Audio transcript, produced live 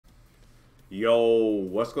Yo,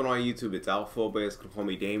 what's going on YouTube? It's Alpha, but it's call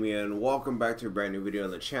me Damien. Welcome back to a brand new video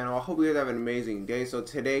on the channel. I hope you guys have an amazing day. So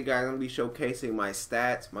today, guys, I'm gonna be showcasing my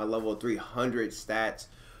stats, my level 300 stats.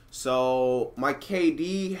 So my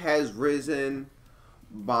KD has risen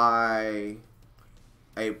by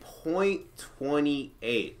a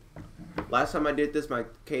 0.28. Last time I did this, my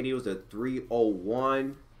KD was a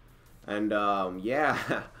 301, and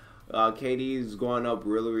yeah. KD is going up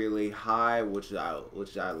really high, which I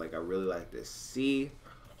really like to see.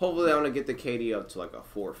 Hopefully, I'm gonna get the KD up to like a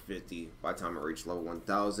 450 by the time I reach level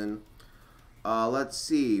 1000. Let's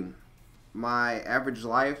see. My average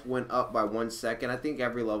life went up by 1 second. I think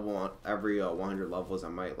every level, every 100 levels, I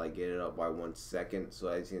might like get it up by 1 second. So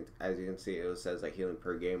as you can see, it says like healing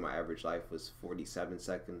per game. My average life was 47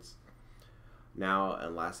 seconds now,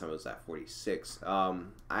 and last time it was at 46. I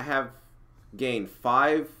have gained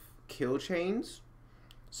 5 kill chains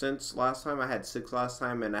since last time. I had 6 last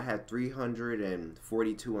time, and I had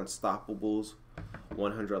 342 unstoppables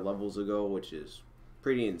 100 levels ago, which is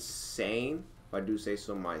pretty insane if I do say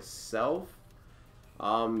so myself.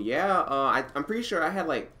 I'm pretty sure I had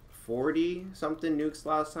like 40 something nukes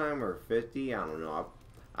last time, or 50, I don't know.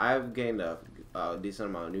 I've gained a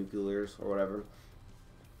decent amount of nuclears or whatever.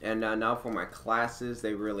 And now for my classes,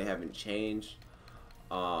 they really haven't changed.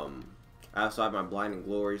 I also have my Blinding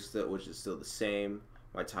Glory still, which is still the same.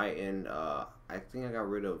 My Titan, I think I got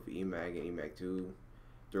rid of EMAG and EMAG 2.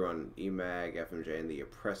 Threw on EMAG, FMJ, and the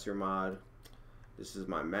Oppressor mod. This is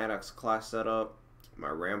my Maddox class setup. My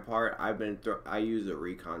Rampart, I use a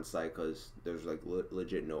recon sight because there's like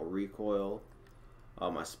legit no recoil.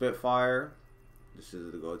 My Spitfire, this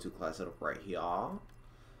is the go-to class setup right here.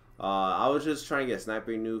 I was just trying to get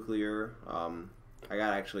Sniper Nuclear. I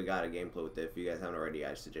actually got a gameplay with it. If you guys haven't already,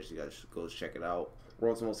 I suggest you guys go check it out.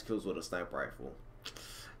 World's most kills with a sniper rifle.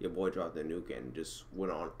 Your boy dropped the nuke and just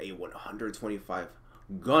went on a 125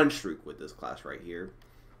 gun streak with this class right here.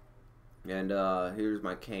 And here's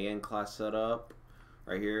my KN class setup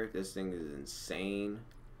right here. This thing is insane.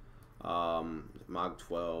 Mog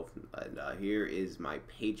 12. And here is my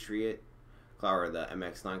Patriot, or the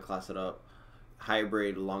MX9 class setup.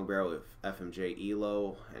 Hybrid long barrel with FMJ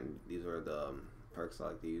Elo, and these are the perks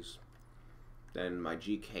like these. Then my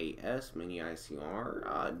GKS mini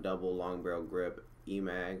ICR, double long barrel grip,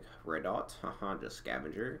 EMAG, red dot, just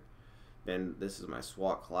scavenger. Then this is my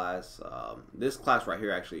SWAT class. This class right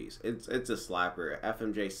here actually, it's a slapper.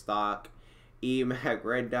 FMJ stock, EMAG,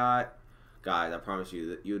 red dot. Guys, I promise you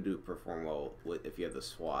that you'll do perform well if you have the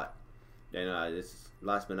SWAT. Then this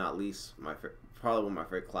last but not least, probably one of my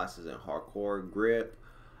favorite classes in hardcore, grip,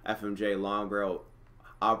 FMJ long barrel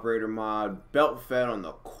operator mod, belt fed on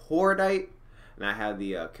the cordite, and I have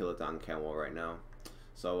the kiloton camo right now.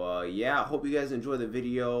 So yeah, I hope you guys enjoy the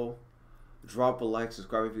video. Drop a like,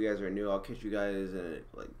 subscribe if you guys are new. I'll catch you guys in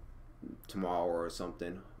like tomorrow or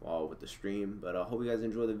something while with the stream. But I hope you guys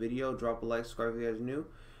enjoy the video. Drop a like, subscribe if you guys are new.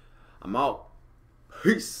 I'm out.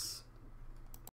 Peace.